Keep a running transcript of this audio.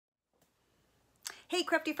Hey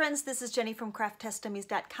crafty friends, this is Jenny from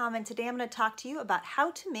crafttestdummies.com, and today I'm going to talk to you about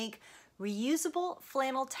how to make reusable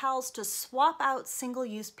flannel towels to swap out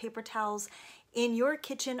single-use paper towels in your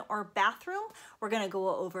kitchen or bathroom. We're going to go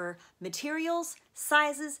over materials,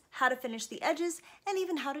 sizes, how to finish the edges, and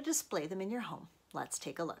even how to display them in your home. Let's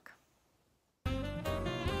take a look.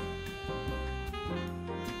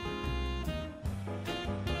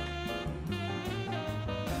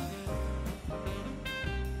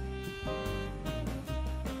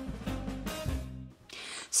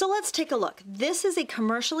 So let's take a look. This is a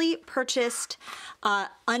commercially purchased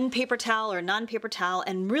unpaper towel or non-paper towel,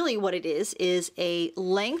 and really what it is a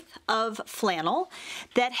length of flannel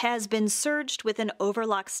that has been serged with an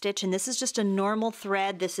overlock stitch, and this is just a normal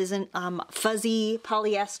thread. This isn't fuzzy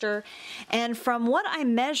polyester, and from what I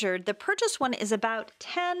measured, the purchased one is about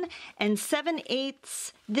 10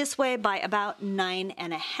 7/8 this way by about 9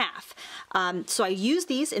 1/2. So I used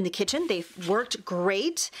these in the kitchen. They've worked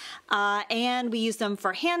great, and we use them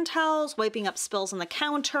for hand towels, wiping up spills on the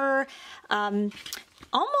counter,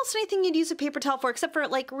 almost anything you'd use a paper towel for, except for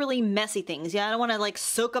like really messy things. Yeah, I don't want to like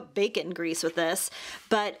soak up bacon grease with this,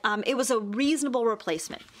 but it was a reasonable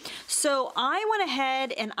replacement. So I went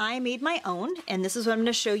ahead and I made my own, and this is what I'm going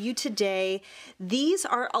to show you today. These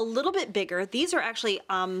are a little bit bigger. These are actually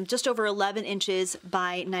just over 11 inches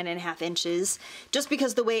by 9 1/2 inches, just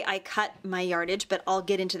because the way I cut my yardage, but I'll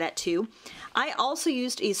get into that too. I also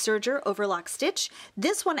used a serger overlock stitch.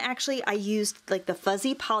 This one actually I used like the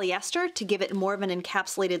fuzzy polyester to give it more of an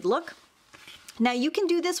encapsulated look. Now you can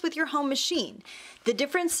do this with your home machine. The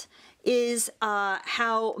difference is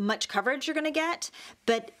how much coverage you're going to get,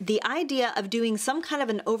 but the idea of doing some kind of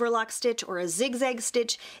an overlock stitch or a zigzag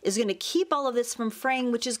stitch is going to keep all of this from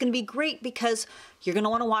fraying, which is going to be great because you're going to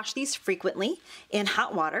want to wash these frequently in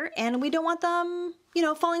hot water, and we don't want them, you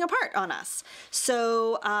know, falling apart on us.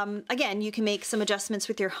 So again, you can make some adjustments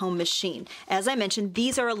with your home machine. As I mentioned,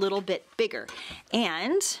 these are a little bit bigger,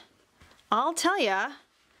 and I'll tell you,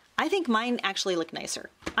 I think mine actually look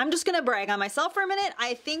nicer. I'm just gonna brag on myself for a minute.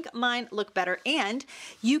 I think mine look better, and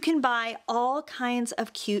you can buy all kinds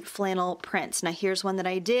of cute flannel prints. Now here's one that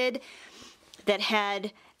I did that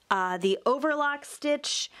had the overlock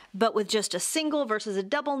stitch, but with just a single versus a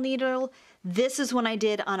double needle. This is one I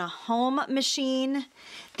did on a home machine.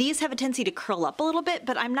 These have a tendency to curl up a little bit,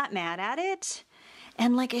 but I'm not mad at it.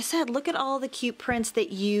 And like I said, look at all the cute prints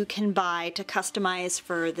that you can buy to customize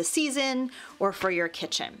for the season or for your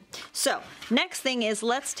kitchen. So next thing is,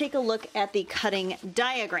 let's take a look at the cutting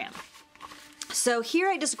diagram. So here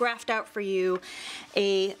I just graphed out for you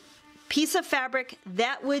a piece of fabric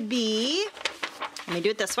that would be, let me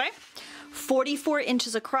do it this way, 44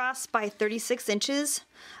 inches across by 36 inches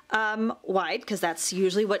wide, because that's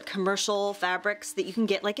usually what commercial fabrics that you can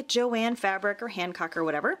get like at Joann Fabric or Hancock or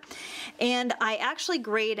whatever. And I actually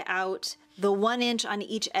grayed out the 1 inch on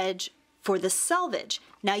each edge for the selvage.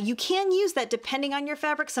 Now you can use that depending on your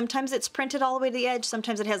fabric. Sometimes it's printed all the way to the edge,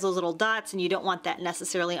 sometimes it has those little dots, and you don't want that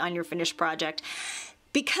necessarily on your finished project.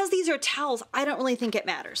 Because these are towels, I don't really think it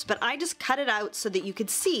matters, but I just cut it out so that you could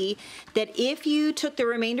see that if you took the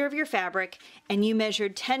remainder of your fabric and you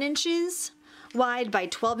measured 10 inches wide by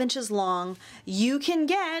 12 inches long, you can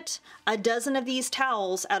get a dozen of these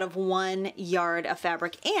towels out of 1 yard of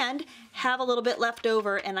fabric and have a little bit left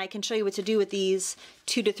over, and I can show you what to do with these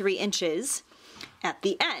 2 to 3 inches at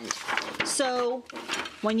the end. So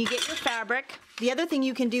when you get your fabric, the other thing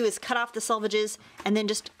you can do is cut off the selvages and then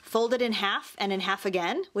just fold it in half and in half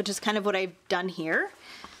again, which is kind of what I've done here.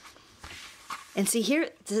 And see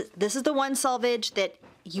here, this is the one selvage that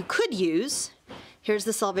you could use. Here's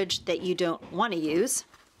the selvage that you don't want to use.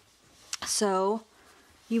 So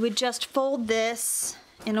you would just fold this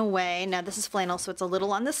in a way. Now this is flannel, so it's a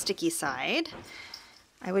little on the sticky side.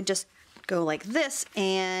 I would just go like this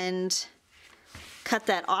and cut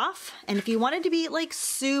that off. And if you wanted to be like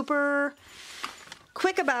super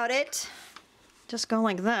quick about it, just go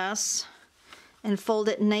like this and fold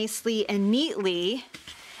it nicely and neatly,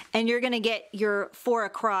 and you're gonna get your 4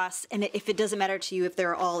 across, and if it doesn't matter to you if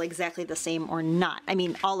they're all exactly the same or not. I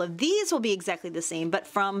mean, all of these will be exactly the same, but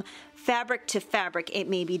from fabric to fabric, it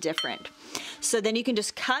may be different. So then you can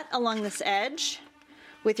just cut along this edge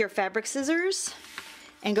with your fabric scissors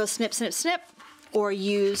and go snip, snip, snip, or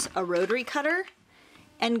use a rotary cutter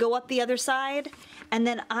and go up the other side. And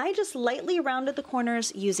then I just lightly rounded the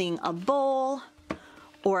corners using a bowl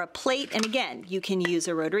or a plate. And again, you can use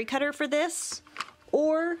a rotary cutter for this,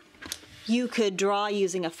 or you could draw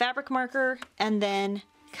using a fabric marker and then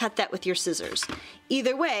cut that with your scissors.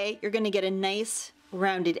 Either way, you're going to get a nice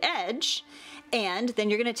rounded edge, and then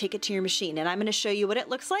you're going to take it to your machine. And I'm going to show you what it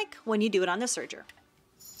looks like when you do it on the serger.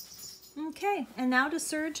 Okay, and now to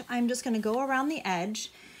serge, I'm just going to go around the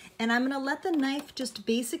edge, and I'm going to let the knife just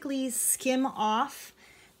basically skim off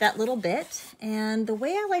that little bit. And the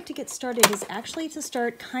way I like to get started is actually to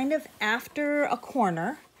start kind of after a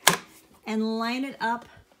corner and line it up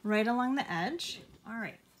right along the edge. All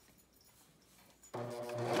right. And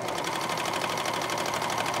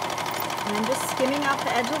I'm just skimming off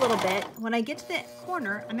the edge a little bit. When I get to the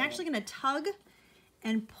corner, I'm actually going to tug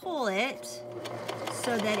and pull it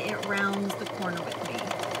so that it rounds the corner with me.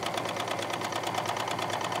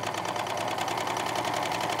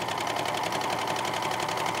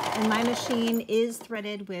 And my machine is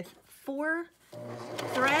threaded with 4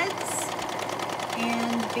 threads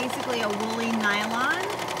and basically a woolly nylon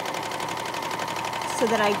so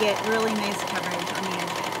that I get really nice coverage on the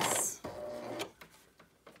edges.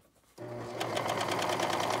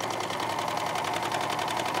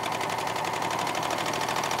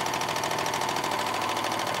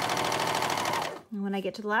 When I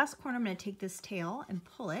get to the last corner, I'm going to take this tail and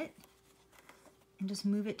pull it and just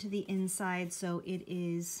move it to the inside so it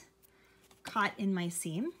is caught in my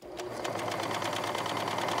seam.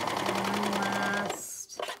 One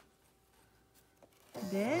last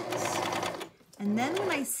bit. And then when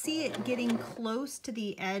I see it getting close to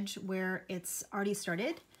the edge where it's already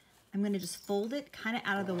started, I'm going to just fold it kind of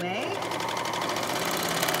out of the way and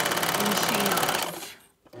chain off.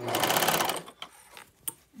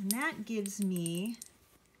 And that gives me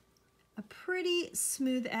a pretty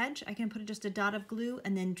smooth edge. I can put just a dot of glue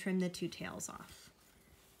and then trim the 2 tails off.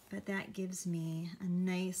 But that gives me a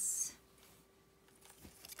nice,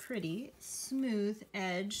 pretty, smooth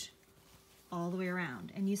edge all the way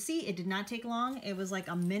around. And you see, it did not take long. It was like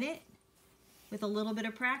a minute with a little bit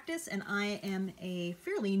of practice, and I am a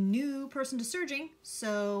fairly new person to serging,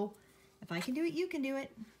 so if I can do it, you can do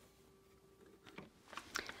it.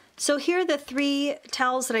 So here are the 3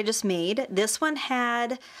 towels that I just made. This one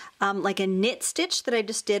had like a knit stitch that I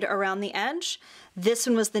just did around the edge. This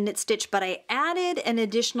one was the knit stitch, but I added an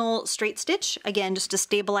additional straight stitch, again, just to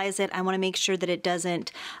stabilize it. I want to make sure that it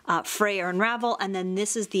doesn't fray or unravel. And then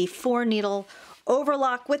this is the 4-needle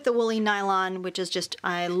overlock with the woolly nylon, which is just,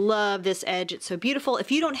 I love this edge. It's so beautiful.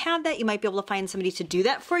 If you don't have that, you might be able to find somebody to do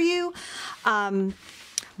that for you.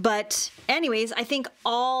 But anyways, I think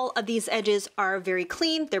all of these edges are very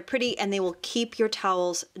clean, they're pretty, and they will keep your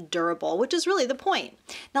towels durable, which is really the point.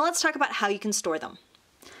 Now let's talk about how you can store them.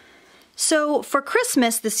 So for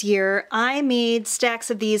Christmas this year, I made stacks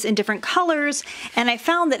of these in different colors, and I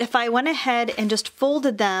found that if I went ahead and just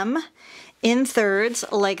folded them in thirds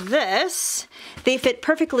like this, they fit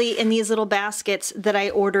perfectly in these little baskets that I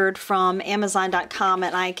ordered from Amazon.com,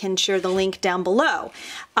 and I can share the link down below.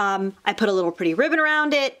 I put a little pretty ribbon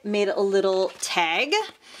around it, made a little tag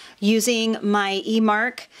using my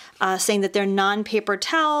e-mark saying that they're non-paper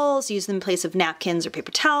towels, use them in place of napkins or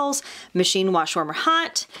paper towels, machine wash, warm or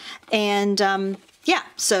hot, and yeah,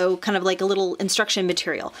 so kind of like a little instruction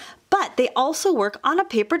material. But they also work on a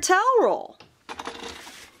paper towel roll.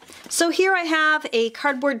 So here I have a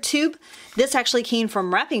cardboard tube. This actually came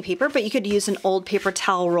from wrapping paper, but you could use an old paper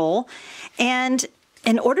towel roll. And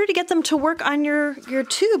in order to get them to work on your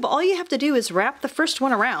tube, all you have to do is wrap the first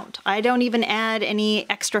one around. I don't even add any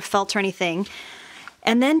extra felt or anything.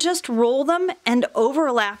 And then just roll them and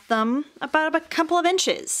overlap them about a couple of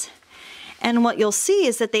inches. And what you'll see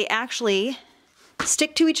is that they actually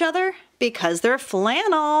stick to each other because they're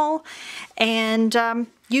flannel. And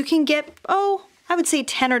you can get, I would say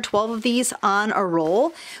 10 or 12 of these on a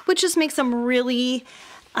roll, which just makes them really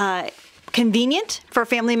convenient for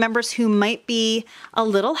family members who might be a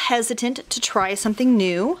little hesitant to try something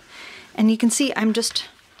new. And you can see I'm just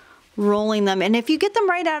rolling them. And if you get them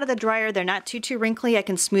right out of the dryer, they're not too wrinkly. I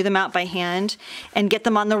can smooth them out by hand and get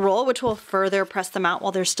them on the roll, which will further press them out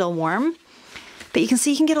while they're still warm. But you can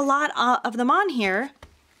see you can get a lot of them on here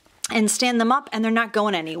and stand them up, and they're not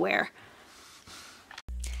going anywhere.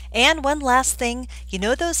 And one last thing, you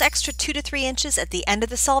know those extra 2 to 3 inches at the end of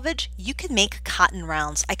the selvage? You can make cotton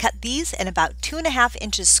rounds. I cut these in about 2.5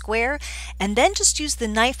 inches square and then just use the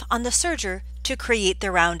knife on the serger to create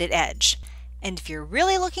the rounded edge. And if you're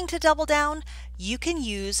really looking to double down, you can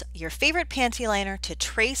use your favorite panty liner to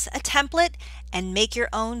trace a template and make your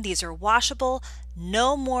own. These are washable,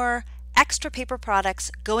 no more extra paper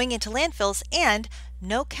products going into landfills, and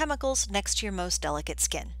no chemicals next to your most delicate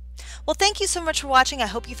skin. Well, thank you so much for watching. I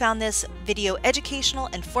hope you found this video educational,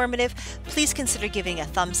 informative. Please consider giving a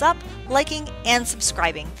thumbs up, liking, and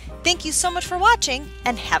subscribing. Thank you so much for watching,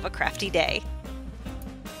 and have a crafty day.